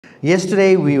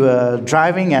Yesterday we were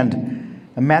driving and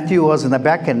Matthew was in the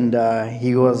back and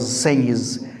he was saying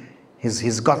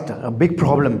he's got a big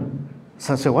problem.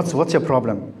 So I said, what's your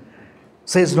problem?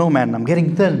 Says, no man, I'm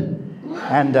getting thin.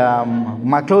 And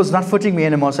my clothes not fitting me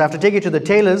anymore, so I have to take it to the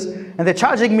tailors and they're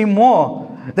charging me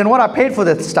more than what I paid for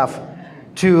that stuff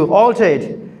to alter it.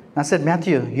 And I said,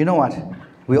 Matthew, you know what?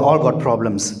 We all got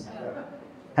problems.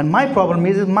 And my problem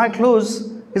is my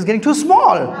clothes is getting too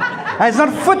small and it's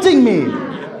not fitting me.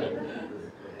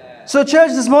 So church,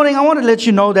 this morning I want to let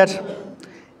you know that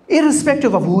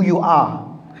irrespective of who you are,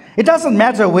 it doesn't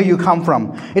matter where you come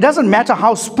from. It doesn't matter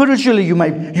how spiritually you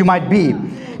might be.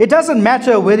 It doesn't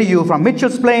matter whether you're from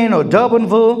Mitchell's Plain or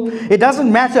Durbanville. It doesn't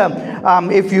matter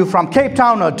if you're from Cape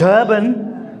Town or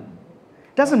Durban.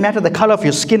 It doesn't matter the color of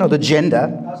your skin or the gender.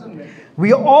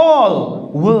 We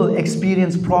all will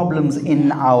experience problems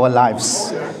in our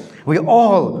lives. We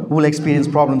all will experience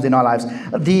problems in our lives.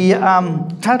 The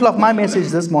title of my message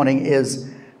this morning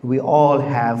is, We All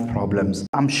Have Problems.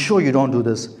 I'm sure you don't do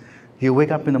this. You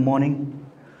wake up in the morning,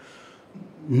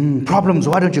 problems,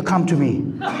 why don't you come to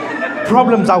me?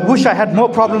 Problems, I wish I had more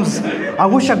problems. I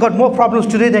wish I got more problems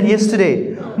today than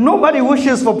yesterday. Nobody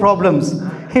wishes for problems.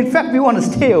 In fact, we want to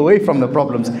stay away from the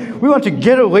problems. We want to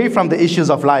get away from the issues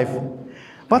of life.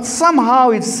 But somehow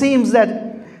it seems that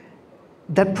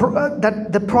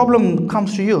the problem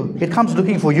comes to you. It comes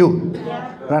looking for you.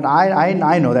 Right?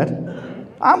 I know that.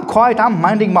 I'm quiet. I'm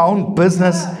minding my own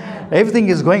business. Everything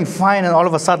is going fine, and all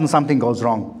of a sudden something goes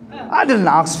wrong. I didn't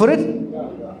ask for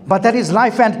it, but that is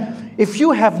life. And if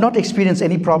you have not experienced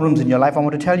any problems in your life, I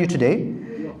want to tell you today,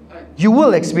 you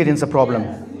will experience a problem.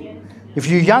 If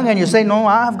you're young and you say, no,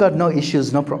 I've got no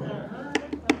issues, no problem.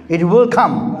 It will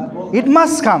come. It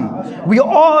must come. We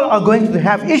all are going to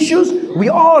have issues. We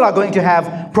all are going to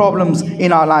have problems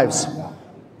in our lives.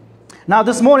 Now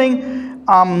this morning,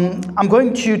 I'm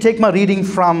going to take my reading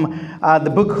from the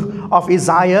book of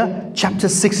Isaiah chapter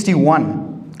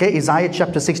 61. Okay, Isaiah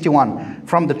chapter 61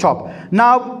 from the top.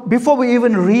 Now, before we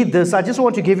even read this, I just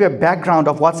want to give you a background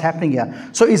of what's happening here.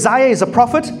 So Isaiah is a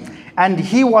prophet, and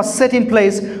he was set in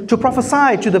place to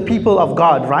prophesy to the people of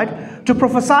God, right? To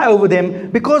prophesy over them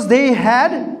because they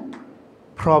had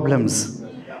problems.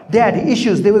 They had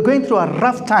issues. They were going through a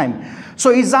rough time. So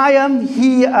Isaiah,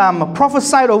 he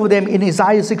prophesied over them in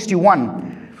Isaiah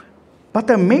 61. But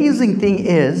the amazing thing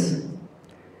is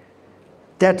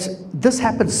that this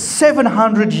happened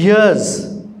 700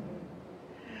 years.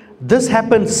 This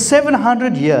happened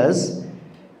 700 years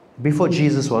before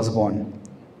Jesus was born.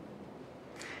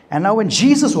 And now when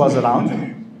Jesus was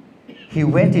around, he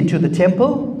went into the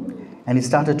temple and he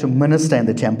started to minister in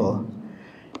the temple.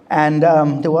 And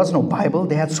there was no Bible.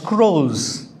 They had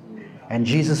scrolls. And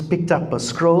Jesus picked up a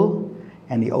scroll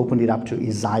and he opened it up to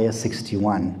Isaiah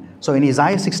 61. So in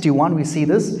Isaiah 61, we see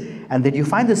this. And then you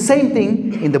find the same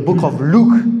thing in the book of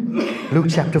Luke. Luke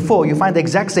chapter 4. You find the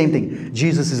exact same thing.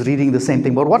 Jesus is reading the same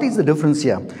thing. But what is the difference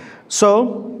here?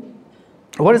 So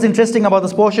what is interesting about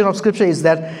this portion of scripture is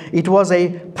that it was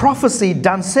a prophecy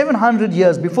done 700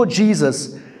 years before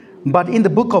Jesus. But in the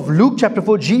book of Luke chapter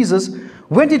 4, Jesus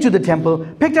went into the temple,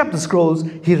 picked up the scrolls,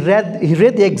 he read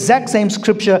the exact same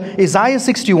scripture, Isaiah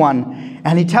 61,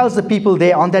 and he tells the people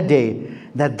there on that day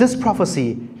that this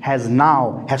prophecy has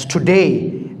today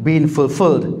been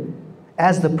fulfilled,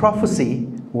 as the prophecy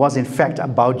was in fact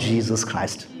about Jesus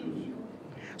Christ.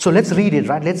 So let's read it,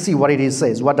 right? Let's see what it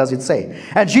says. What does it say?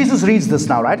 And Jesus reads this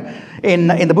now, right? In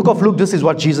the book of Luke, this is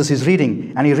what Jesus is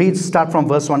reading. And he reads, start from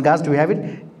verse 1. Guys, do we have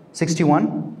it?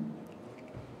 61.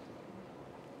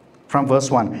 From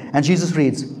verse 1. And Jesus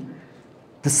reads,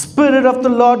 "The Spirit of the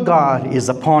Lord God is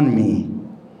upon me,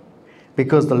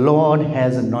 because the Lord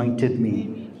has anointed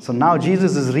me." So now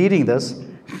Jesus is reading this,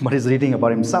 but he's reading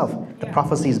about himself. The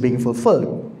prophecy is being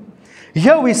fulfilled.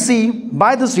 Here we see,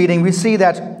 by this reading, we see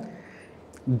that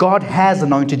God has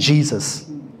anointed Jesus.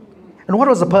 And what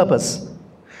was the purpose?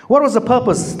 What was the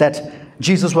purpose that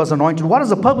Jesus was anointed? What is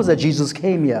the purpose that Jesus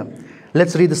came here?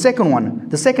 Let's read the second one,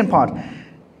 the second part.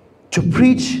 To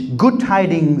preach good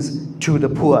tidings to the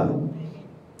poor.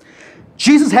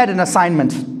 Jesus had an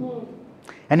assignment,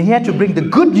 and he had to bring the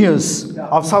good news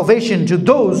of salvation to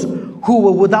those who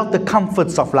were without the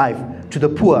comforts of life, to the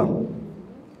poor.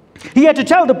 He had to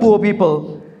tell the poor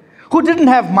people who didn't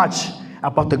have much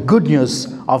about the good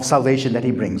news of salvation that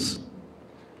he brings.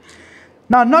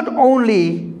 Now, not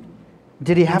only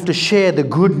did he have to share the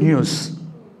good news,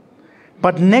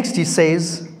 but next he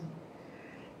says,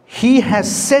 "He has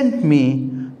sent me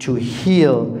to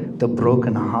heal the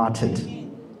brokenhearted."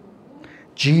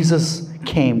 Jesus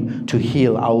came to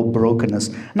heal our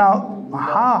brokenness. Now,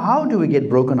 how do we get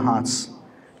broken hearts?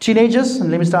 Teenagers, and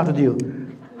let me start with you.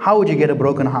 How would you get a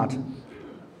broken heart?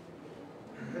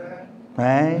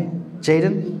 Hey,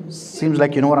 Jaden, seems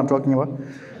like you know what I'm talking about.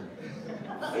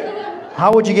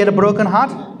 How would you get a broken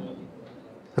heart?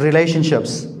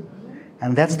 Relationships.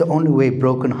 And that's the only way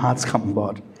broken hearts come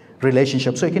about.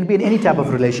 Relationships. So it can be in any type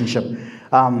of relationship.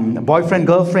 Boyfriend,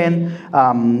 girlfriend,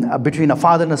 between a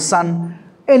father and a son.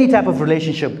 Any type of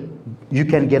relationship, you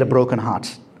can get a broken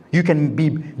heart. You can be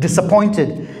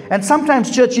disappointed. And sometimes,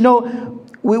 church, you know,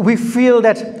 we feel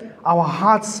that our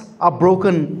hearts are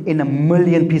broken in a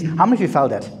million pieces. How many of you felt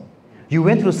that? You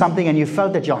went through something and you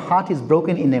felt that your heart is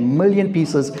broken in a million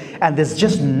pieces, and there's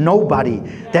just nobody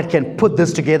that can put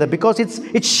this together because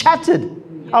it's shattered.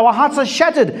 Our hearts are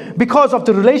shattered because of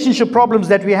the relationship problems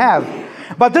that we have.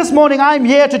 But this morning I'm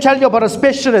here to tell you about a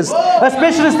specialist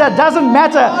that doesn't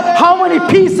matter how many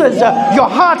pieces your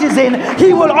heart is in.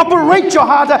 He will operate your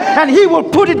heart and he will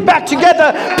put it back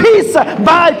together piece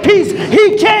by piece.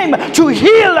 He came to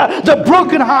heal the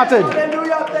brokenhearted.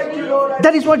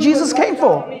 That is what Jesus came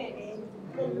for.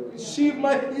 Receive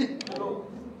my healing, Lord.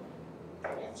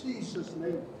 In Jesus'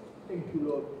 name. Thank you,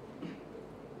 Lord.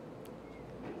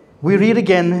 We read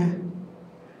again.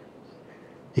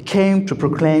 He came to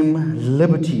proclaim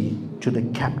liberty to the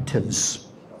captives.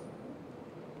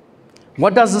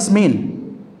 What does this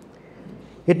mean?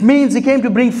 It means he came to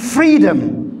bring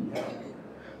freedom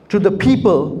to the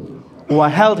people who are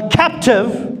held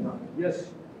captive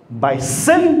by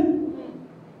sin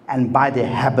and by their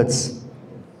habits.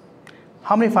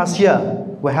 How many of us here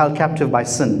were held captive by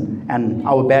sin and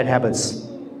our bad habits?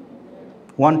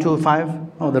 1, 2, 5?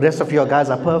 Oh, the rest of you guys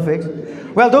are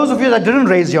perfect. Well, those of you that didn't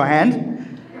raise your hand,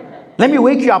 let me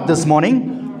wake you up this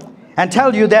morning and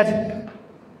tell you that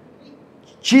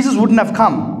Jesus wouldn't have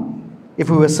come if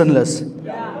we were sinless.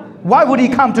 Why would he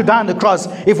come to die on the cross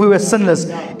if we were sinless?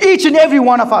 Each and every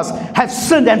one of us have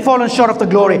sinned and fallen short of the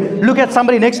glory. Look at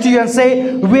somebody next to you and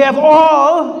say, we have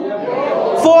all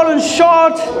fallen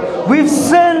short. We've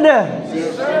sinned.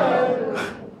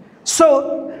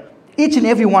 So each and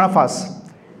every one of us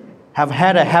have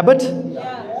had a habit,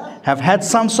 have had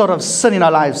some sort of sin in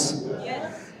our lives.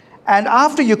 And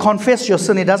after you confess your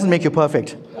sin, it doesn't make you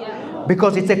perfect.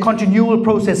 Because it's a continual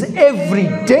process. Every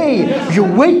day you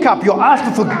wake up, you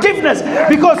ask for forgiveness.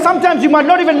 Because sometimes you might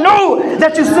not even know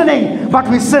that you're sinning, but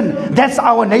we sin. That's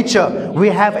our nature. We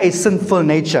have a sinful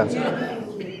nature.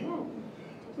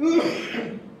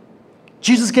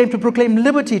 Jesus came to proclaim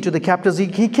liberty to the captives.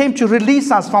 He came to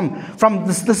release us from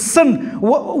the sin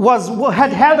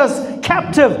had held us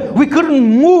captive. We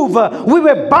couldn't move. We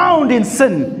were bound in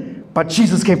sin. But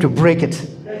Jesus came to break it.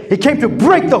 He came to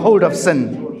break the hold of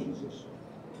sin.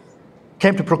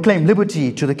 Came to proclaim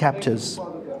liberty to the captives.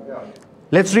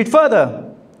 Let's read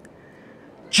further.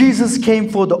 Jesus came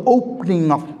for the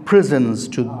opening of prisons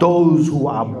to those who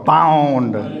are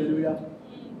bound.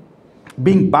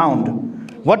 Being bound.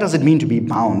 What does it mean to be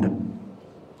bound?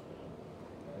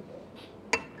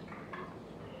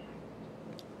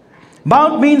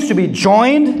 Bound means to be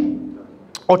joined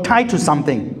or tied to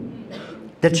something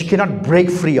that you cannot break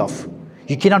free of.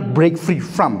 You cannot break free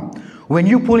from. When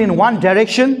you pull in one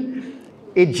direction,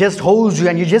 it just holds you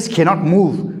and you just cannot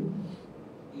move.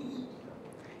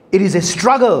 It is a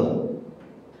struggle.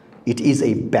 It is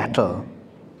a battle.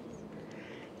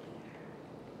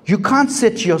 You can't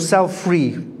set yourself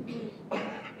free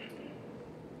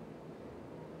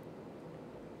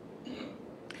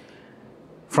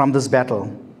from this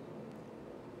battle.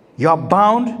 You are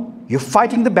bound, you're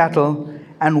fighting the battle.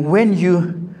 And when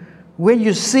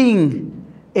you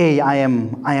sing, hey, I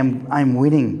am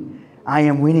winning,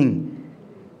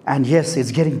 and yes,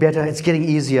 it's getting better, it's getting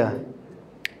easier,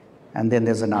 and then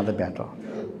there's another battle,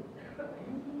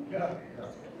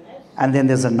 and then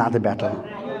there's another battle,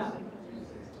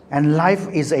 and life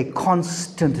is a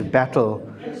constant battle,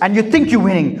 and you think you're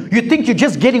winning, you think you're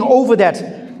just getting over that,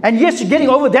 and yes, you're getting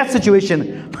over that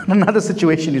situation, but another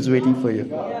situation is waiting for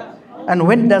you, and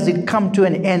when does it come to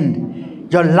an end?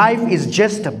 Your life is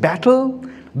just a battle,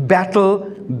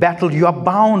 battle, battle. You are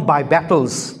bound by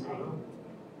battles.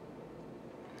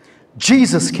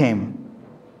 Jesus came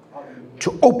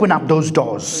to open up those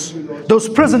doors, those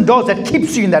prison doors that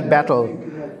keeps you in that battle,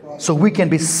 so we can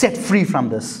be set free from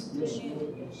this.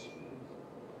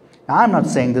 Now, I'm not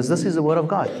saying this. This is the word of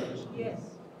God.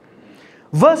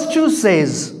 Verse 2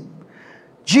 says,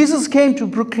 Jesus came to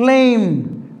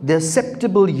proclaim the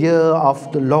acceptable year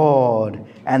of the Lord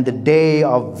and the day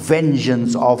of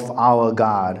vengeance of our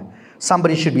God.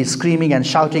 Somebody should be screaming and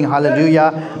shouting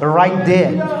hallelujah right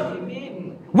there.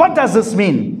 What does this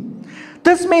mean?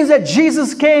 This means that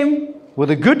Jesus came with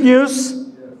the good news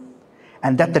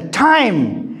and that the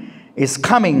time is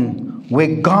coming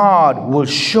where God will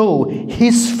show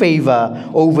His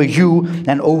favor over you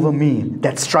and over me,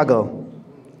 that struggle.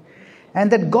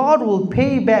 And that God will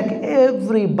pay back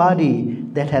everybody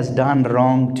that has done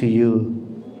wrong to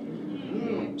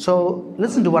you. So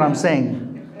listen to what I'm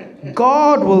saying.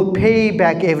 God will pay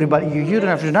back everybody. You don't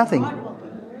have to do nothing.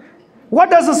 What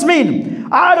does this mean?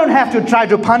 I don't have to try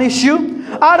to punish you.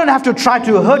 I don't have to try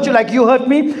to hurt you like you hurt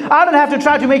me. I don't have to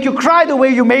try to make you cry the way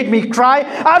you made me cry.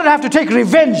 I don't have to take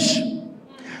revenge.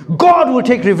 God will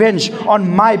take revenge on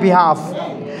my behalf.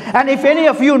 And if any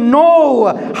of you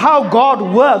know how God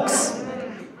works,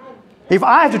 if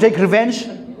I have to take revenge,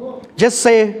 just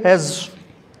say, as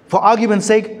for argument's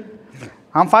sake,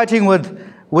 I'm fighting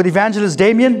with Evangelist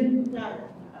Damien.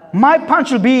 My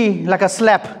punch will be like a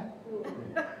slap.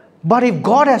 But if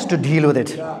God has to deal with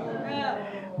it,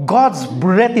 God's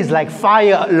breath is like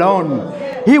fire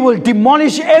alone. He will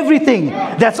demolish everything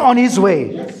that's on His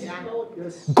way.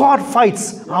 God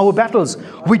fights our battles.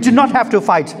 We do not have to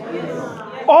fight.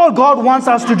 All God wants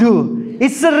us to do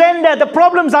is surrender. The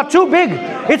problems are too big.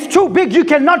 It's too big. You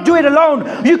cannot do it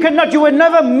alone. You were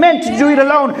never meant to do it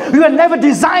alone. You were never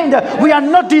designed. We are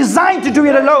not designed to do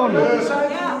it alone.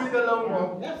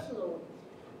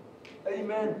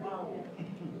 Amen.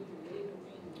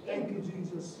 Thank you,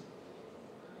 Jesus.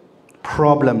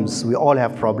 Problems. We all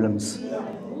have problems.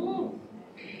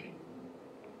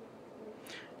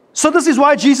 So this is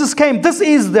why Jesus came. This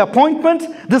is the appointment.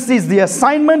 This is the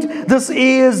assignment. This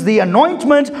is the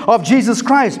anointment of Jesus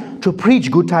Christ. To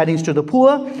preach good tidings to the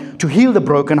poor, to heal the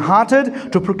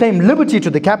brokenhearted, to proclaim liberty to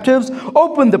the captives,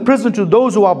 open the prison to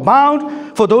those who are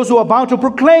bound, for those who are bound, to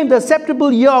proclaim the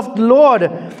acceptable year of the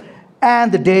Lord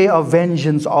and the day of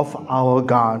vengeance of our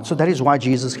God. So that is why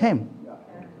Jesus came.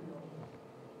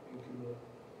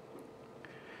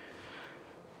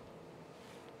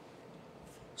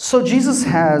 So Jesus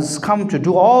has come to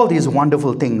do all these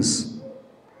wonderful things.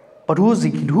 But who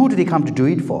did He come to do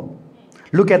it for?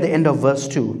 Look at the end of verse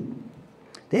 2.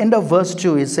 The end of verse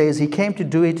 2, it says He came to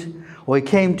do it, or He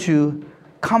came to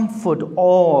comfort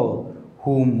all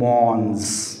who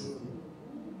mourns.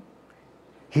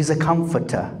 He's a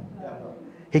comforter.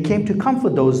 He came to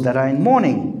comfort those that are in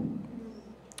mourning.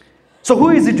 So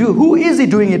who is He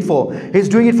doing it for? He's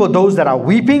doing it for those that are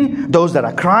weeping, those that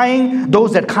are crying,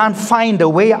 those that can't find a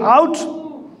way out.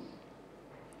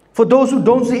 For those who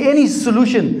don't see any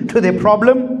solution to their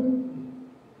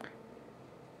problem.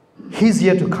 He's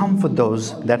here to comfort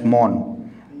those that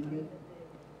mourn.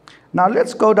 Now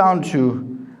let's go down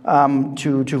to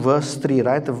verse 3,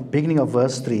 right? The beginning of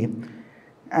verse 3.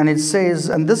 And it says,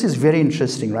 and this is very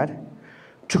interesting, right?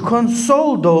 To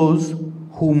console those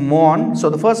who mourn. So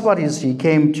the first part is He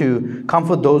came to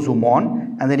comfort those who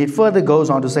mourn. And then it further goes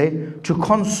on to say, to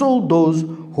console those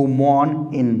who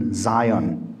mourn in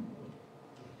Zion.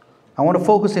 I want to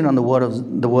focus in on the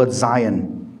word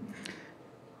Zion.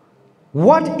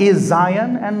 What is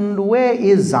Zion and where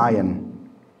is Zion?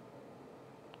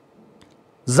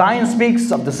 Zion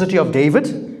speaks of the city of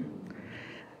David.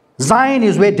 Zion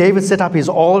is where David set up his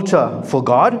altar for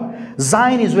God.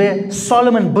 Zion is where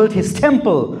Solomon built his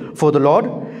temple for the Lord.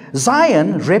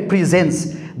 Zion represents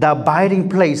the abiding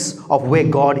place of where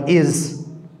God is.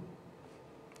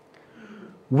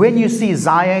 When you see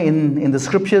Zion in the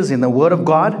scriptures, in the Word of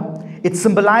God, it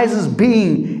symbolizes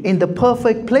being in the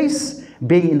perfect place,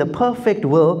 being in the perfect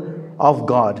will of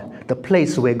God, the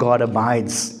place where God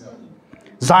abides.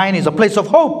 Zion is a place of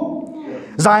hope.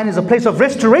 Zion is a place of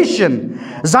restoration.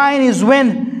 Zion is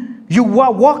when you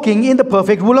are walking in the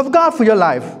perfect will of God for your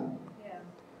life.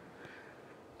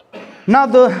 Now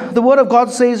the word of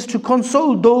God says to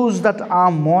console those that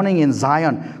are mourning in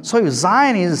Zion. So if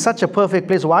Zion is such a perfect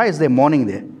place, why is there mourning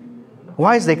there?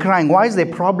 Why is there crying? Why is there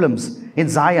problems in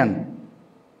Zion?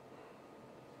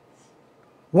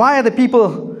 Why are the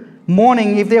people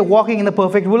mourning if they're walking in the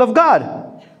perfect will of God?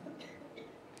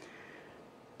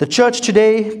 The church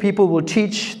today, people will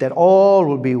teach that all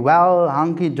will be well,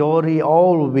 hunky-dory,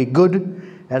 all will be good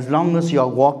as long as you're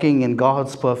walking in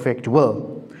God's perfect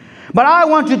will. But I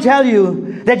want to tell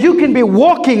you that you can be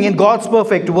walking in God's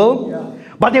perfect will,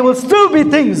 but there will still be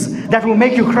things that will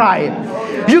make you cry.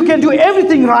 You can do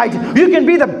everything right. You can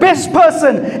be the best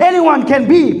person anyone can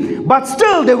be, but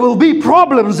still there will be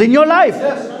problems in your life.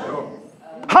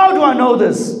 How do I know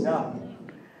this?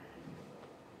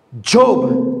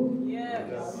 Job.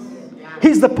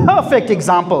 He's the perfect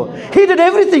example. He did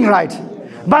everything right,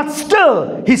 but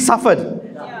still he suffered.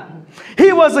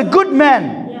 He was a good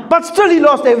man, but still he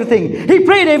lost everything. He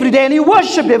prayed every day and he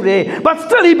worshipped every day, but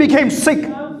still he became sick.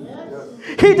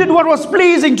 He did what was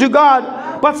pleasing to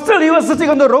God, but still he was sitting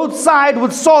on the roadside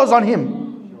with sores on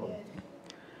him.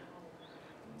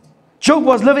 Job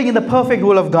was living in the perfect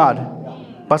will of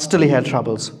God, but still he had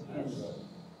troubles.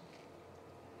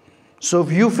 So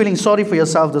if you're feeling sorry for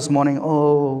yourself this morning,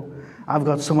 oh, I've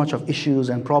got so much of issues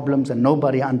and problems and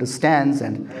nobody understands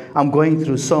and I'm going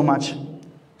through so much,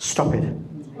 stop it.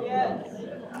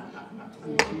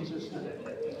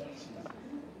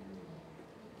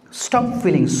 Stop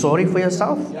feeling sorry for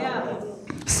yourself.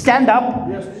 Stand up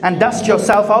and dust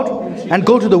yourself out and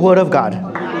go to the Word of God.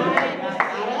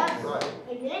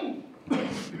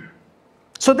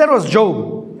 So that was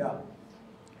Job.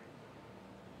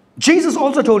 Jesus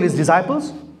also told his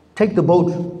disciples, take the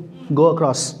boat, go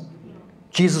across.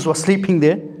 Jesus was sleeping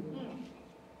there.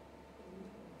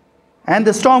 And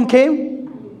the storm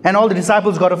came and all the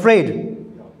disciples got afraid.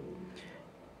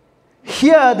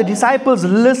 Here the disciples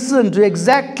listened to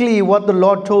exactly what the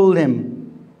Lord told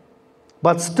him.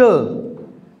 But still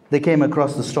they came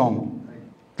across the storm.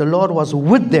 The Lord was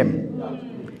with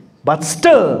them. But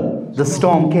still the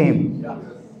storm came.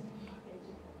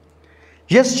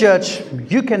 Yes, church,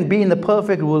 you can be in the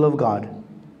perfect will of God,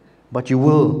 but you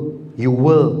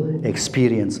will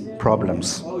experience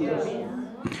problems.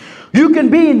 You can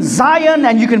be in Zion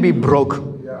and you can be broke.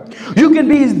 You can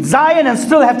be in Zion and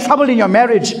still have trouble in your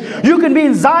marriage. You can be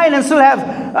in Zion and still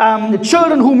have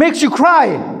children who makes you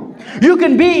cry. You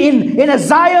can be in a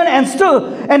Zion and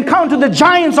still encounter the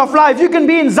giants of life. You can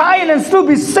be in Zion and still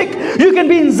be sick. You can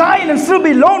be in Zion and still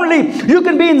be lonely. You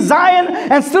can be in Zion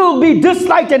and still be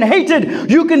disliked and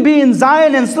hated. You can be in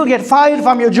Zion and still get fired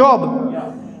from your job.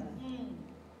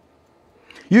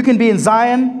 You can be in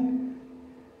Zion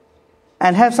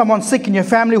and have someone sick in your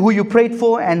family who you prayed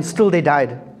for and still they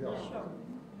died.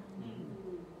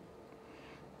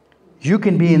 You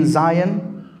can be in Zion.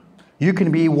 You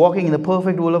can be walking in the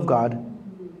perfect will of God,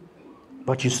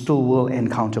 but you still will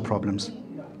encounter problems.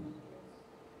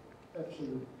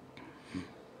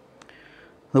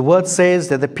 The word says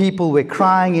that the people were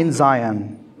crying in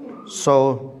Zion.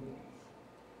 So,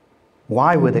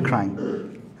 why were they crying?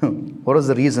 What was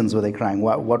the reasons were they crying?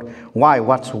 Why?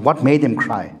 What made them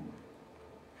cry?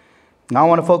 Now I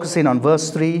want to focus in on verse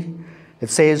 3.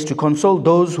 It says, to console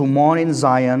those who mourn in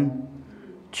Zion,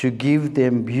 to give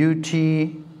them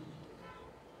beauty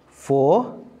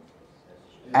for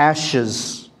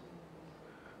ashes.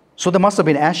 So there must have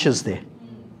been ashes there.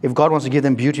 If God wants to give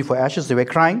them beauty for ashes, they were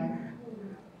crying.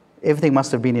 Everything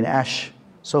must have been in ash.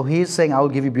 So he's saying, I will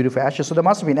give you beauty for ashes. So there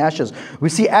must have been ashes. We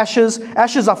see ashes.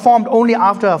 Ashes are formed only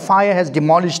after a fire has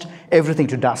demolished everything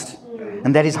to dust.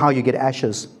 And that is how you get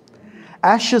ashes.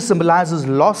 Ashes symbolizes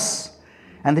loss.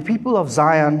 And the people of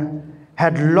Zion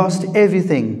had lost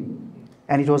everything.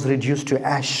 And it was reduced to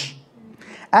ash.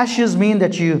 Ashes mean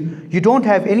that you don't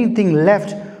have anything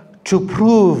left to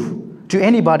prove to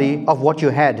anybody of what you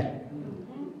had.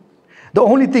 The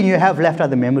only thing you have left are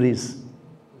the memories.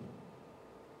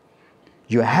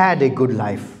 You had a good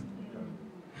life.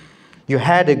 You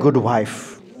had a good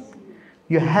wife.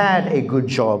 You had a good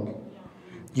job.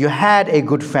 You had a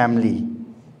good family.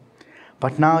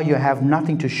 But now you have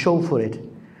nothing to show for it,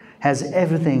 as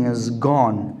everything is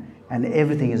gone and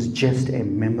everything is just a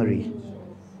memory.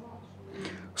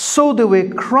 So they were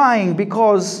crying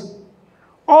because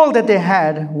all that they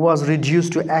had was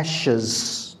reduced to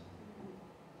ashes.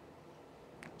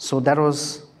 So that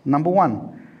was number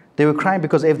one. They were crying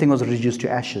because everything was reduced to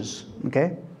ashes.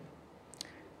 Okay?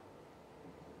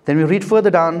 Then we read further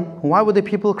down. Why were the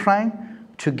people crying?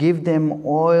 To give them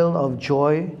oil of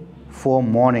joy for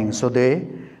mourning. So they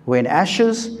were in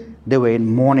ashes. They were in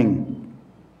mourning.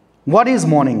 What is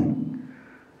mourning?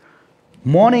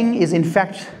 Mourning is in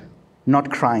fact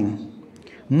not crying.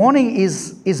 Mourning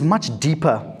is much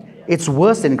deeper. It's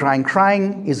worse than crying.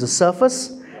 Crying is the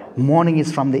surface. Mourning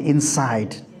is from the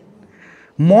inside.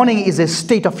 Mourning is a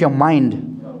state of your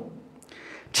mind.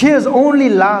 Tears only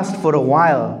last for a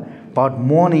while, but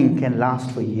mourning can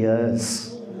last for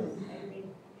years.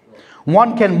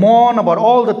 One can mourn about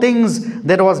all the things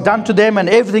that was done to them and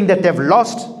everything that they've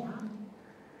lost.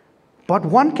 But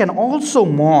one can also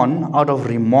mourn out of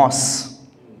remorse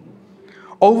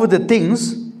over the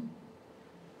things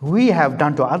we have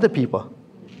done to other people.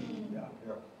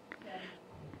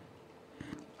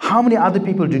 How many other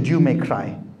people did you make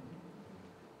cry?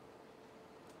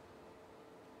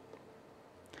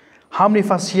 How many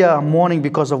of us here are mourning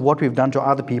because of what we've done to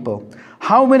other people?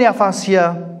 How many of us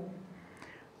here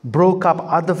broke up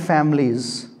other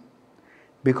families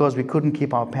because we couldn't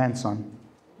keep our pants on?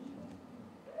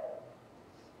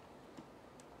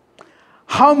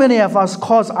 How many of us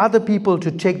cause other people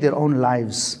to take their own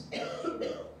lives?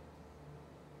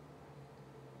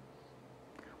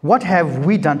 What have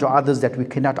we done to others that we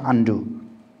cannot undo?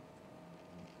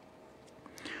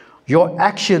 Your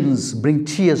actions bring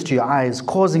tears to your eyes,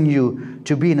 causing you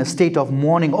to be in a state of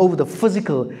mourning over the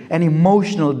physical and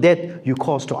emotional death you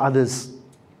caused to others.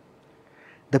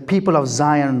 The people of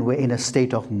Zion were in a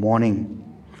state of mourning.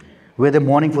 Were they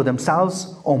mourning for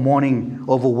themselves or mourning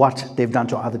over what they've done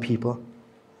to other people?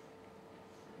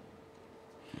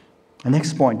 The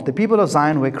next point, the people of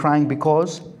Zion were crying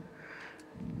because,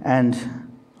 and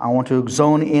I want to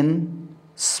zone in,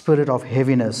 spirit of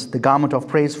heaviness, the garment of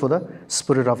praise for the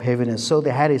spirit of heaviness. So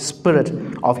they had a spirit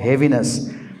of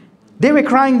heaviness. They were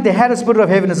crying, they had a spirit of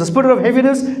heaviness. The spirit of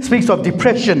heaviness speaks of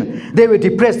depression. They were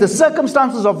depressed. The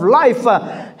circumstances of life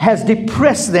has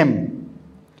depressed them.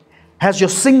 Has your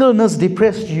singleness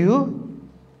depressed you?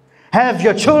 Have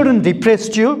your children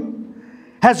depressed you?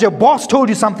 Has your boss told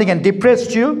you something and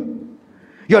depressed you?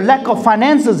 Your lack of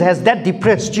finances, has that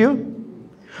depressed you?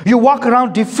 You walk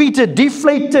around defeated,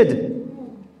 deflated.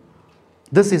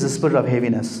 This is a spirit of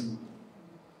heaviness.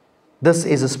 This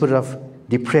is a spirit of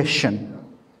depression.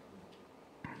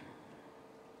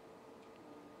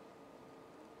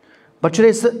 But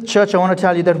today's church, I want to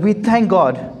tell you that we thank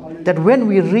God that when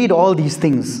we read all these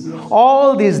things,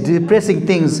 all these depressing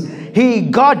things,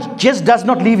 God just does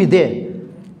not leave it there.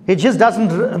 He just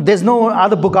doesn't, there's no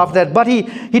other book after that. But he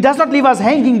does not leave us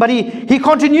hanging, but he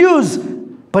continues.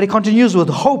 But he continues with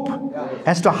hope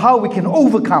as to how we can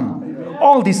overcome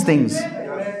all these things.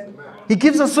 He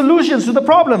gives us solutions to the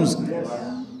problems.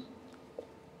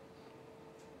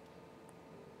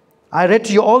 I read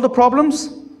to you all the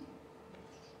problems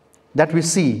that we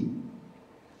see.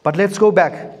 But let's go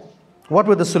back. What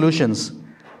were the solutions?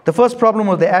 The first problem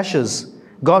was the ashes.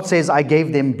 God says, I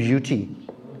gave them beauty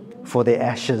for their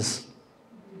ashes.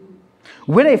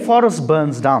 When a forest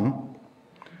burns down,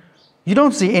 you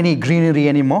don't see any greenery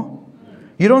anymore.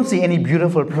 You don't see any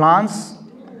beautiful plants.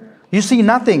 You see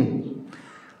nothing.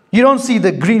 You don't see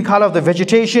the green color of the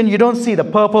vegetation. You don't see the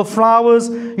purple flowers.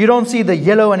 You don't see the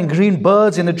yellow and green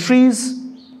birds in the trees.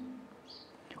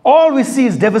 All we see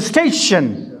is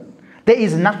devastation. There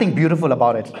is nothing beautiful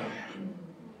about it,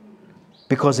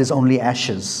 because there's only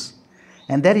ashes.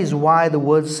 And that is why the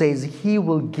word says He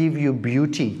will give you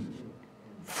beauty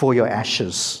for your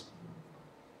ashes.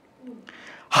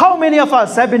 How many of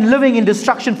us have been living in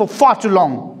destruction for far too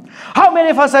long? How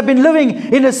many of us have been living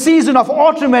in a season of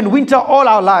autumn and winter all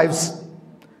our lives?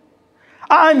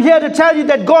 I'm here to tell you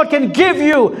that God can give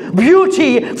you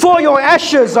beauty for your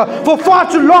ashes. For far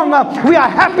too long, we are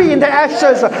happy in the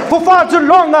ashes. For far too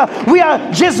long, we are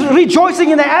just rejoicing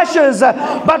in the ashes.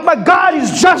 But my God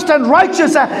is just and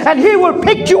righteous, and He will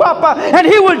pick you up, and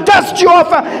He will dust you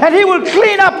off, and He will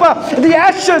clean up the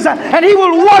ashes, and He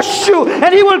will wash you,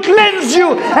 and He will cleanse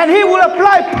you, and He will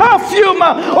apply perfume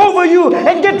over you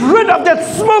and get rid of that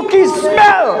smoky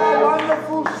smell.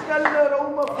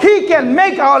 He can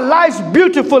make our lives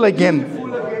beautiful again.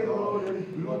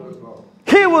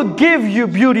 He will give you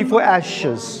beauty for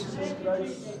ashes.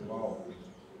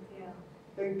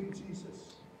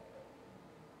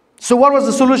 So what was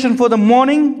the solution for the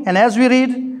mourning? And as we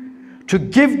read, to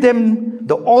give them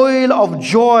the oil of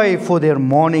joy for their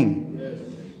mourning.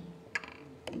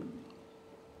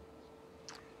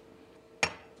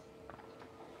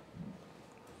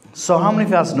 So how many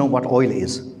of us know what oil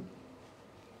is?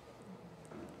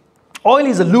 Oil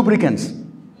is a lubricant.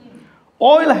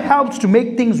 Oil helps to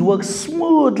make things work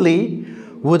smoothly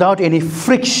without any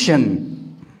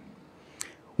friction.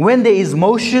 When there is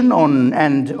motion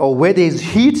or where there is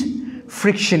heat,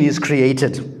 friction is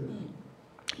created.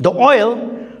 The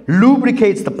oil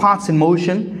lubricates the parts in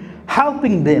motion,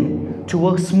 helping them to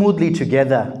work smoothly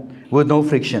together with no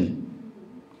friction.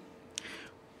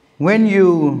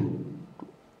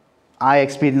 I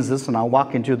experience this when I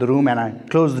walk into the room and I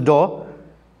close the door,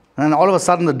 and all of a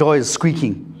sudden the door is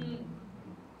squeaking.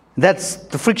 That's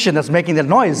the friction that's making that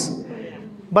noise.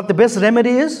 But the best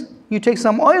remedy is you take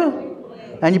some oil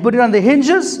and you put it on the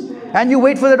hinges and you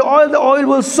wait for that oil. The oil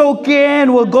will soak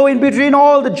in, will go in between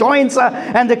all the joints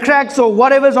and the cracks or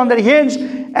whatever's on that hinge.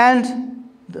 And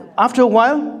after a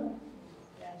while,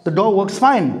 the door works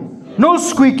fine. No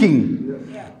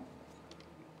squeaking.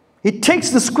 It takes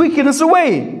the squeakiness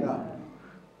away.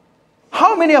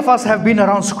 How many of us have been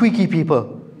around squeaky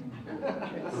people?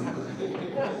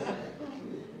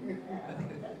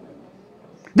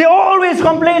 They're always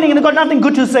complaining and they've got nothing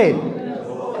good to say.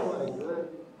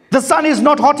 The sun is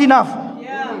not hot enough.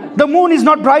 The moon is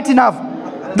not bright enough.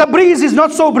 The breeze is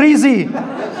not so breezy.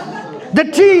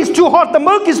 The tea is too hot. The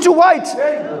milk is too white.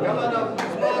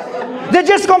 They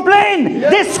just complain.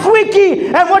 They're squeaky.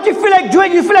 And what you feel like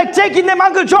doing, you feel like taking them,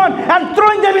 Uncle John, and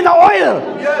throwing them in the oil.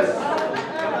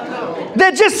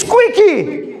 They're just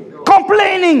squeaky,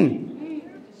 complaining.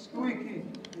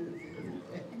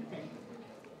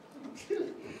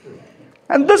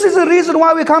 And this is the reason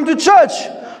why we come to church.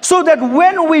 So that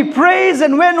when we praise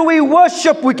and when we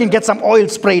worship, we can get some oil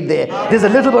sprayed there. There's a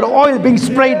little bit of oil being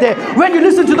sprayed there. When you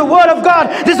listen to the word of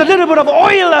God, there's a little bit of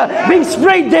oil being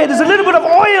sprayed there. There's a little bit of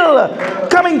oil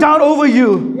coming down over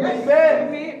you.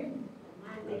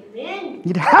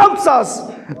 It helps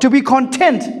us to be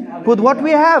content with what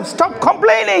we have. Stop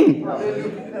complaining.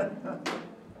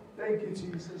 Thank you,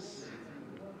 Jesus.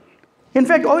 In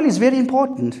fact, oil is very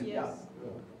important.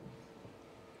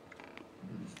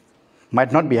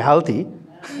 Might not be healthy.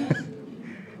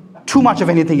 Too much of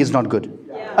anything is not good.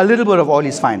 A little bit of oil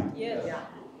is fine.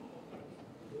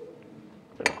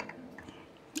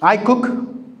 I cook,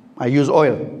 I use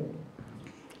oil.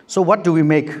 So what do we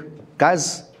make?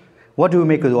 Guys, what do we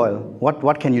make with oil?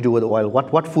 What can you do with oil?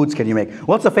 What foods can you make?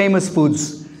 What's the famous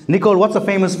foods? Nicole, what's the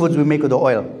famous foods we make with the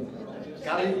oil?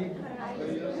 Curry,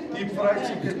 deep fried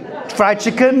chicken. Fried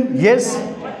chicken, yes.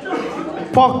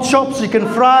 Pork chops you can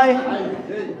fry.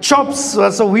 Chops,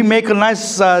 so we make a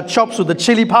nice chops with the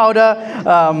chili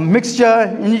powder mixture,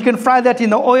 and you can fry that in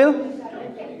the oil.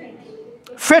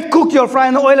 Fat cook, you'll fry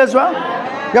in the oil as well.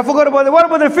 You forgot about it. What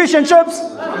about the fish and chips?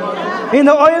 In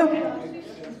the oil.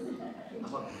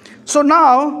 So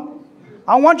now,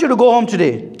 I want you to go home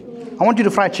today. I want you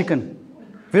to fry chicken.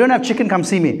 If you don't have chicken, come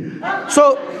see me.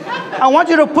 So, I want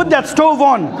you to put that stove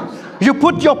on. You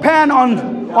put your pan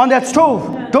on that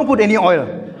stove. Don't put any oil.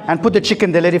 And put the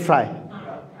chicken there, let it fry.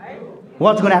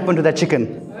 What's going to happen to that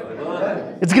chicken?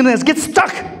 It's going to get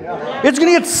stuck. It's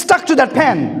going to get stuck to that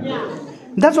pan.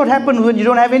 That's what happens when you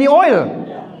don't have any oil.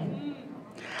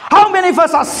 How many of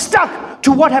us are stuck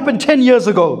to what happened 10 years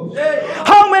ago?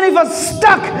 How many of us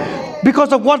stuck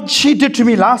because of what she did to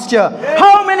me last year?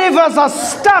 How many of us are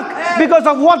stuck because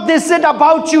of what they said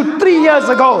about you 3 years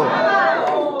ago?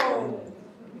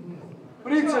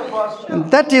 And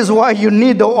that is why you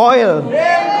need the oil.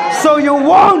 So you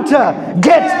won't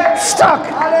get stuck.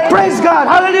 Praise God.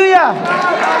 Hallelujah.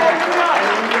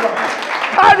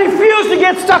 I refuse to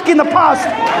get stuck in the past.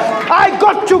 I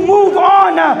got to move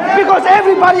on because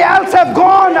everybody else have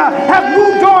gone, have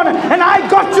moved on, and I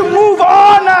got to move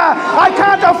on. I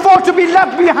can't afford to be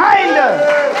left behind.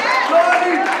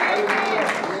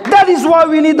 That is why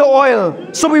we need the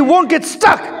oil, so we won't get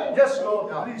stuck. Yes,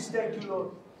 Lord. Please, thank you,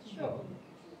 Lord.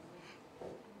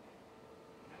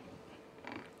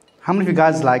 How many of you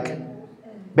guys like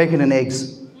bacon and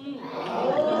eggs?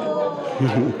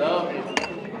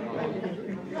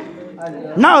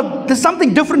 Now, there's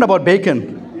something different about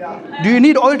bacon. Do you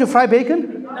need oil to fry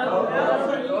bacon?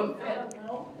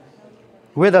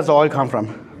 Where does the oil come from?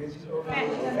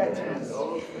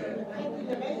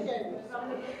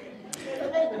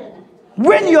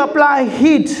 When you apply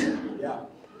heat,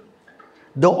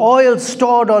 the oil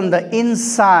stored on the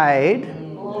inside,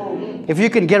 if you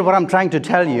can get what I'm trying to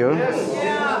tell you,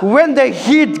 when the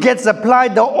heat gets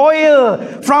applied, the oil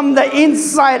from the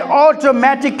inside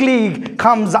automatically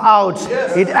comes out.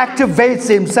 It activates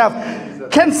himself.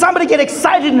 Can somebody get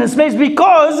excited in this place?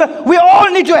 Because we all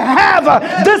need to have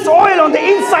this oil on the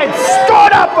inside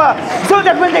stored up so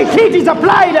that when the heat is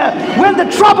applied, when the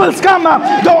troubles come,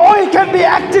 the oil can be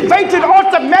activated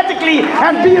automatically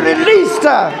and be released.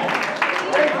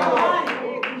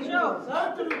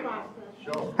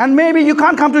 And maybe you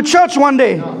can't come to church one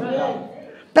day.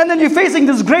 And then you're facing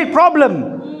this great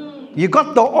problem. You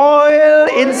got the oil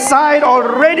inside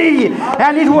already,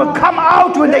 and it will come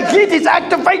out when the heat is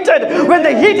activated. When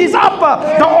the heat is up,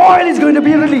 the oil is going to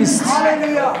be released.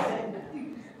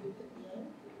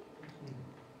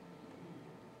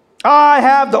 I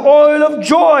have the oil of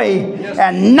joy,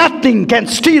 and nothing can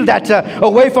steal that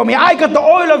away from me. I got the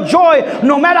oil of joy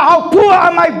no matter how poor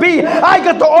I might be. I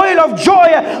got the oil of joy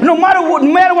no matter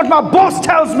what my boss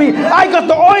tells me. I got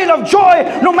the oil of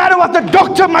joy no matter what the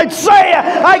doctor might say.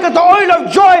 I got the oil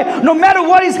of joy no matter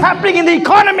what is happening in the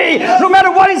economy, no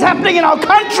matter what is happening in our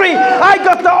country. I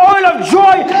got the oil of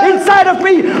joy inside of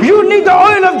me. You need the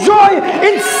oil of joy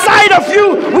inside of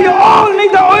you. We all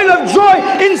need the oil of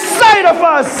joy inside of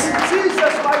us. Jesus,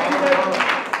 mighty name.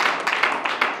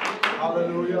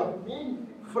 Hallelujah.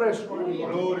 Fresh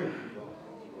oil, glory.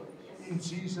 In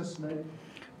Jesus' name.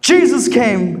 Jesus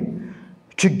came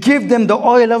to give them the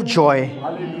oil of joy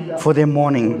for their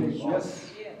mourning. Yes.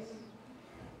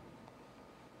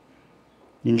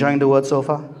 Enjoying the word so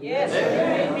far?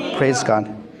 Yes. Praise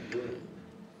God.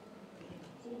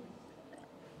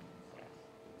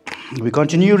 We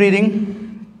continue reading.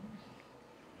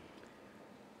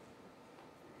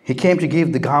 He came to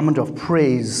give the garment of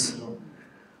praise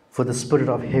for the spirit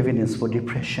of heaviness, for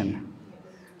depression.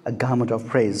 A garment of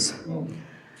praise.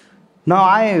 Now,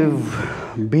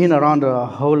 I've been around a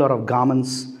whole lot of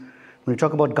garments When you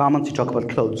talk about garments, you talk about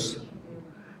clothes.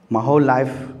 My whole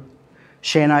life,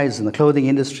 Shana is in the clothing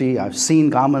industry. I've seen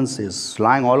garments is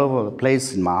lying all over the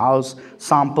place in my house,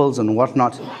 samples and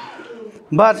whatnot.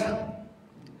 But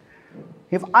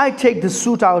if I take this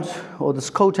suit out or this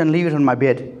coat and leave it on my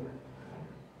bed,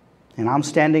 and I'm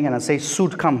standing and I say,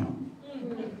 suit, come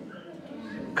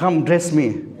dress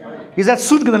me. Is that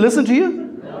suit going to listen to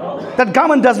you? No. That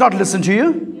garment does not listen to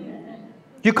you.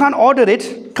 You can't order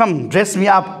it, come dress me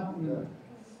up.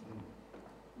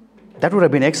 That would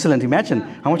have been excellent. Imagine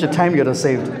how much time you would have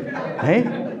saved. Hey?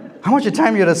 How much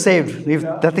time you would have saved if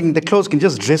that thing, the clothes can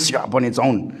just dress you up on its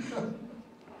own.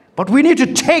 But we need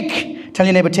to take, tell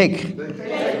your neighbor, take.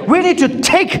 We need to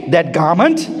take that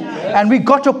garment and we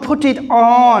got to put it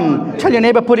on. Tell your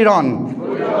neighbor, put it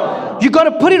on. You got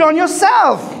to put it on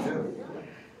yourself.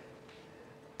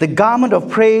 The garment of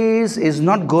praise is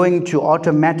not going to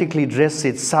automatically dress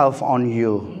itself on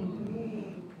you.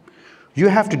 You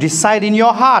have to decide in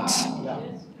your heart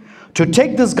to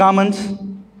take this garment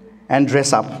and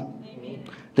dress up.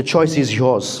 The choice is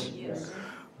yours.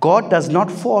 God does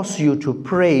not force you to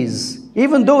praise.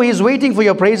 Even though He's waiting for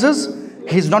your praises,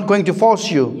 He's not going to force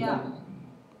you.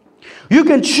 You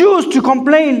can choose to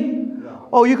complain,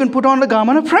 or you can put on the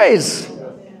garment of praise.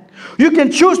 You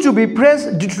can choose to be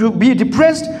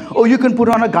depressed, or you can put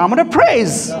on a garment of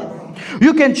praise.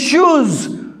 You can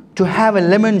choose to have a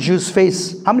lemon juice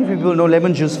face. How many people know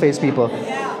lemon juice face people?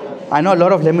 I know a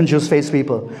lot of lemon juice face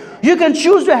people. You can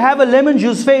choose to have a lemon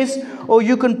juice face, or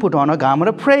you can put on a garment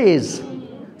of praise.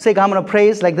 Say garment of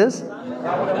praise like this.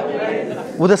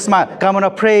 With a smile. Garment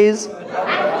of praise.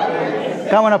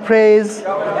 Garment of praise.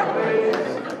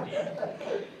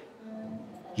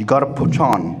 You got to put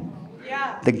on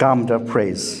the garment of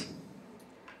praise.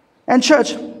 And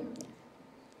church,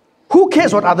 who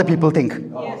cares what other people think?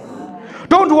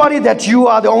 Don't worry that you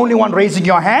are the only one raising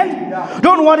your hand.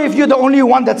 Don't worry if you're the only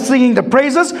one that's singing the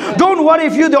praises. Don't worry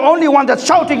if you're the only one that's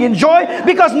shouting in joy,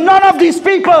 because none of these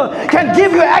people can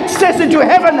give you access into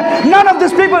heaven. None of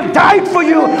these people died for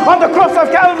you on the cross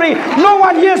of Calvary. No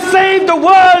one here saved the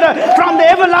world from the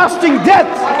everlasting death.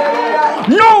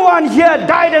 No one here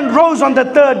died and rose on the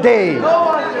third day.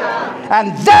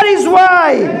 And that is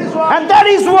why, and that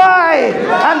is why,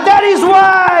 and that is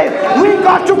why we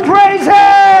got to praise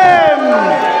Him.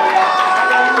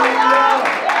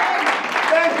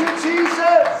 Thank you,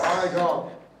 Jesus. My God.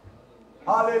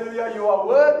 Hallelujah, you are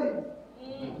worthy.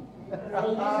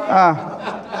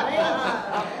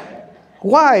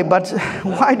 Why? But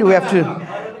why do we have to?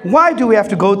 Why do we have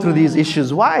to go through these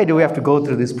issues? Why do we have to go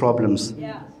through these problems?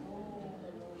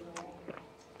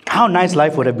 How nice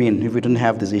life would have been if we didn't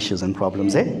have these issues and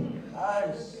problems, eh?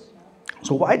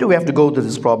 So why do we have to go through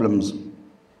these problems?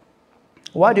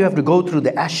 Why do you have to go through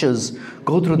the ashes,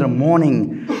 go through the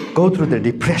mourning, go through the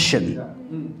depression?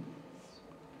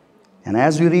 And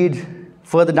as we read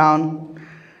further down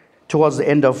towards the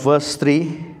end of verse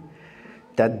 3,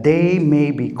 that they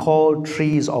may be called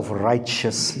trees of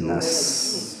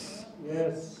righteousness.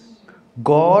 Yes.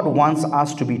 God wants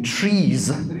us to be trees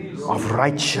of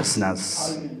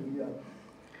righteousness.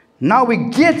 Now we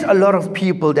get a lot of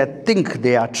people that think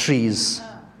they are trees,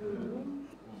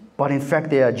 but in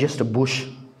fact they are just a bush.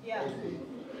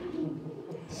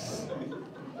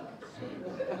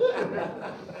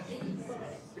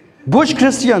 Bush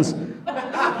Christians.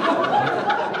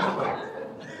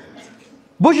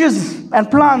 Bushes and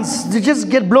plants, they just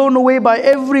get blown away by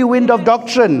every wind of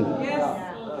doctrine.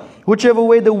 Whichever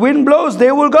way the wind blows,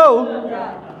 they will go.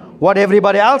 What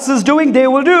everybody else is doing, they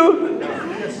will do.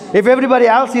 If everybody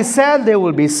else is sad, they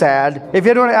will be sad. If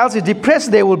everyone else is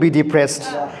depressed, they will be depressed.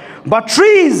 But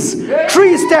trees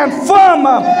stand firm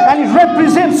and it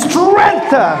represents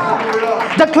strength.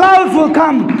 The clouds will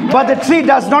come, but the tree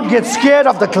does not get scared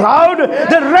of the cloud.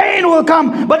 The rain will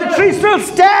come, but the tree still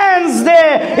stands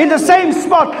there in the same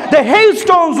spot. The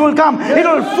hailstones will come. It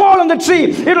will fall on the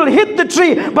tree. It will hit the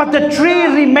tree, but the tree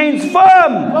remains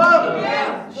firm.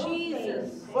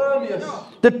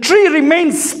 The tree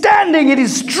remains standing. It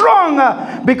is strong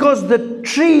because the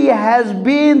tree has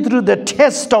been through the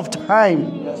test of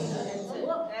time.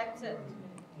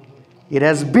 It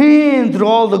has been through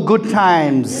all the good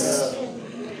times.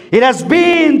 It has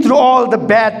been through all the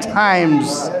bad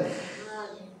times.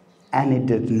 And it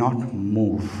did not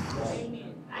move.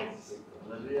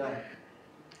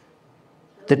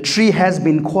 The tree has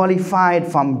been qualified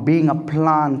from being a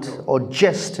plant or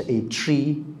just a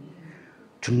tree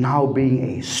to now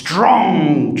being a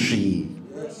strong tree.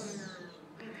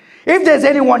 If there's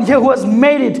anyone here who has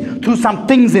made it through some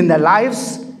things in their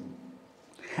lives,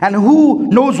 And who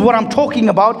knows what I'm talking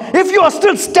about? If you are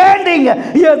still standing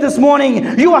here this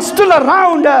morning, you are still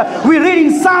around. We're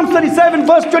reading Psalm 37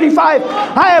 verse 25.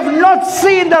 I have not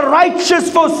seen the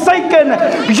righteous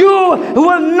forsaken. You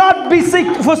will not be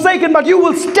forsaken, but you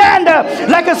will stand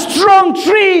like a strong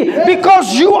tree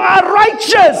because you are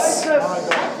righteous.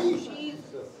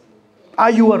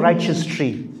 Are you a righteous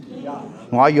tree?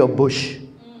 Or are you a bush?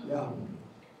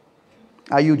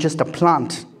 Are you just a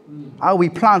plant? Are we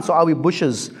plants or are we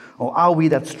bushes? Or are we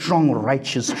that strong,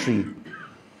 righteous tree?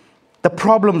 The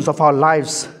problems of our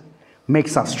lives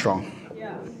makes us strong.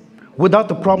 Without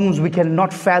the problems, we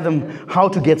cannot fathom how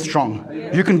to get strong.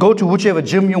 You can go to whichever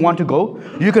gym you want to go.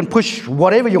 You can push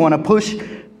whatever you want to push.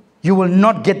 You will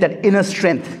not get that inner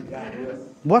strength.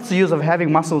 What's the use of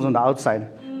having muscles on the outside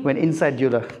when inside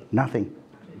you're nothing?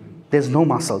 There's no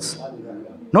muscles.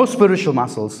 No spiritual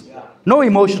muscles. No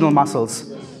emotional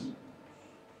muscles.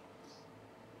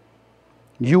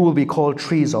 You will be called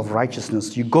trees of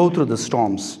righteousness. You go through the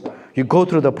storms. You go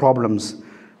through the problems.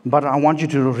 But I want you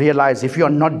to realize if you are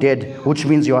not dead, which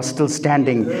means you are still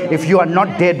standing. If you are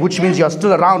not dead, which means you are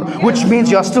still around, which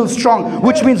means you are still strong,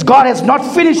 which means God has not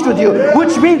finished with you,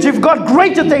 which means you've got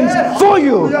greater things for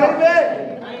you.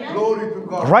 Glory to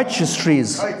God. Righteous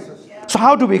trees. So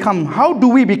how do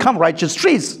we become righteous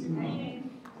trees?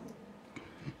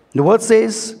 The word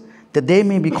says that they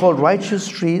may be called righteous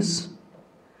trees.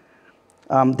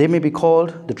 They may be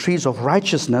called the trees of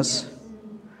righteousness,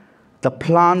 the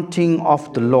planting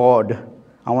of the Lord.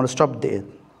 I want to stop there.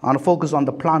 I want to focus on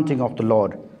the planting of the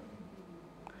Lord.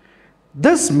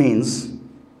 This means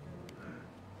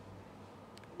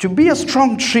to be a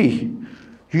strong tree,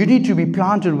 you need to be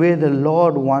planted where the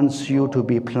Lord wants you to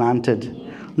be planted,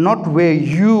 not where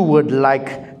you would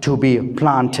like to be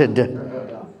planted.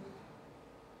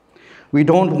 We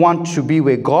don't want to be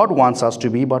where God wants us to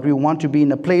be, but we want to be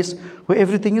in a place where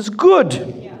everything is good.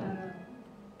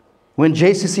 When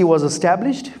JCC was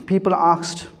established, people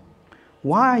asked,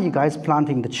 why are you guys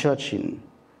planting the church in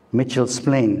Mitchell's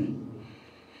Plain?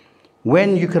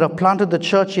 When you could have planted the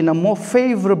church in a more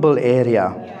favorable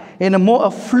area, in a more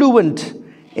affluent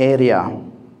area.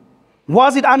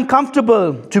 Was it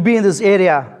uncomfortable to be in this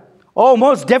area? Oh,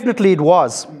 most definitely it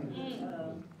was.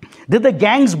 Did the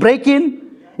gangs break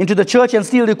into the church and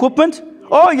steal the equipment?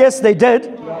 Oh, yes, they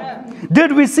did.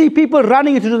 Did we see people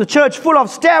running into the church full of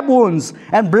stab wounds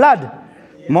and blood?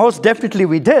 Most definitely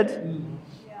we did.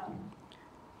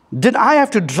 Did I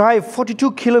have to drive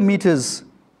 42 kilometers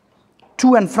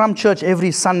to and from church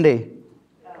every Sunday?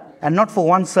 And not for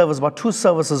one service, but 2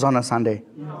 services on a Sunday.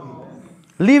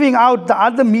 Leaving out the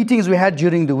other meetings we had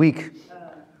during the week.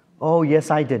 Oh,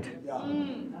 yes, I did.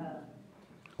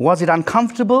 Was it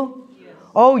uncomfortable?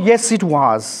 Oh, yes, it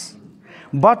was.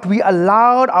 But we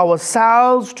allowed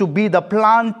ourselves to be the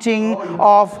planting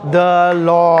of the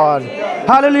Lord.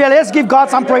 Hallelujah. Let's give God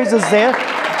some praises there.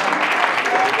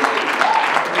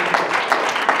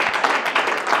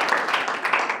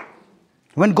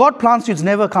 When God plants you, it's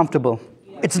never comfortable.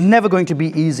 It's never going to be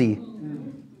easy.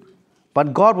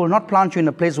 But God will not plant you in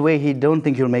a place where He don't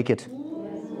think you'll make it.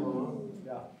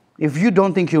 If you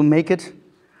don't think you'll make it,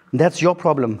 that's your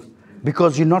problem.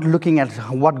 Because you're not looking at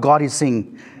what God is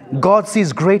seeing. God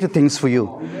sees greater things for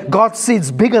you. God sees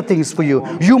bigger things for you.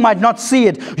 You might not see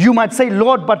it. You might say,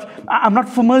 Lord, but I'm not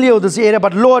familiar with this area.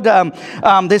 But Lord,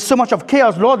 there's so much of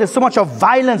chaos. Lord, there's so much of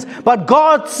violence. But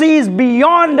God sees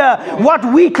beyond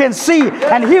what we can see.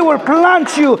 And He will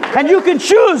plant you. And you can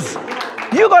choose.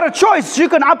 You got a choice. You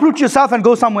can uproot yourself and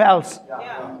go somewhere else.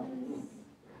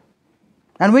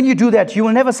 And when you do that, you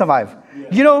will never survive.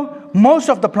 You know, most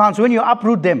of the plants, when you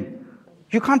uproot them,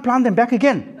 you can't plant them back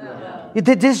again.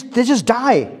 They just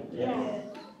die.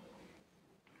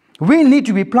 We need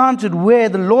to be planted where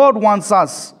the Lord wants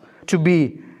us to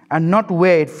be and not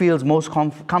where it feels most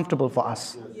comfortable for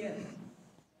us.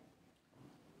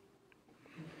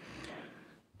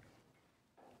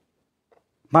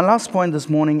 My last point this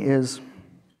morning is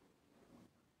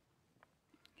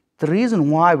the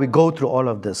reason why we go through all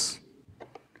of this.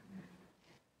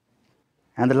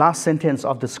 And the last sentence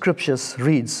of the scriptures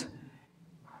reads,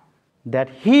 that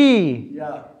He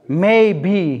may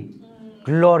be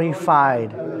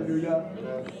glorified.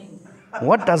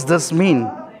 What does this mean?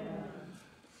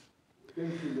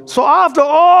 So after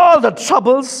all the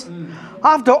troubles,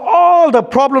 after all the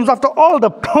problems, after all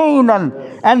the pain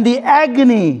and the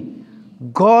agony,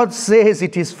 God says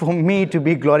it is for me to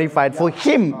be glorified, for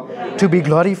Him to be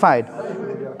glorified.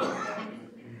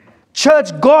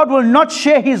 Church, God will not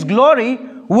share His glory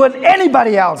with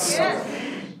anybody else.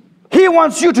 He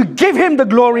wants you to give Him the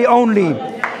glory only.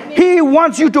 He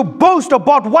wants you to boast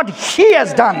about what He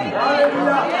has done.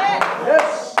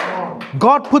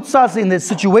 God puts us in this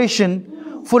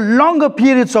situation for longer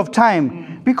periods of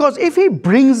time, because if He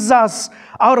brings us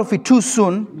out of it too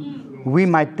soon, we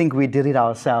might think we did it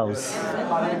ourselves.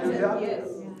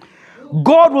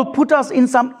 God will put us in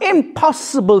some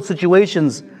impossible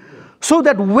situations so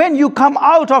that when you come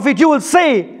out of it, you will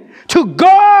say, to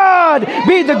God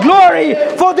be the glory,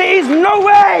 for there is no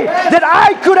way that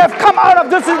I could have come out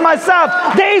of this as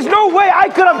myself. There is no way I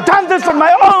could have done this on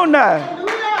my own.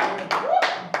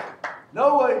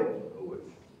 No way.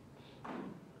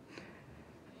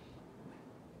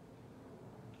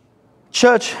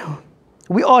 Church,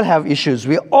 we all have issues.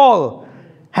 We all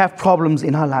have problems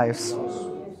in our lives.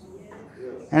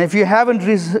 And if you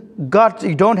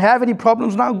you don't have any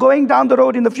problems now going down the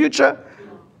road in the future,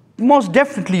 most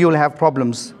definitely you'll have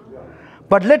problems.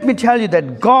 But let me tell you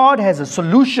that God has a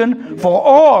solution for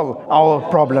all our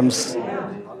problems.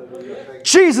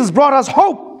 Jesus brought us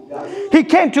hope. He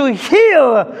came to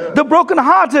heal the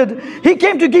brokenhearted. He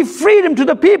came to give freedom to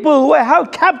the people who were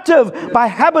held captive by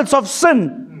habits of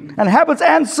sin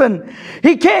and sin.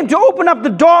 He came to open up the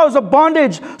doors of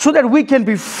bondage so that we can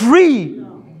be free.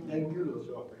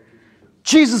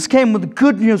 Jesus came with the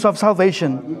good news of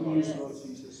salvation.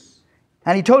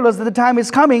 And He told us that the time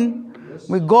is coming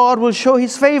where God will show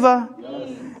His favor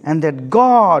and that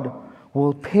God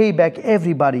will pay back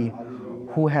everybody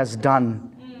who has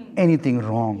done anything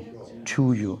wrong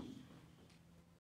to you.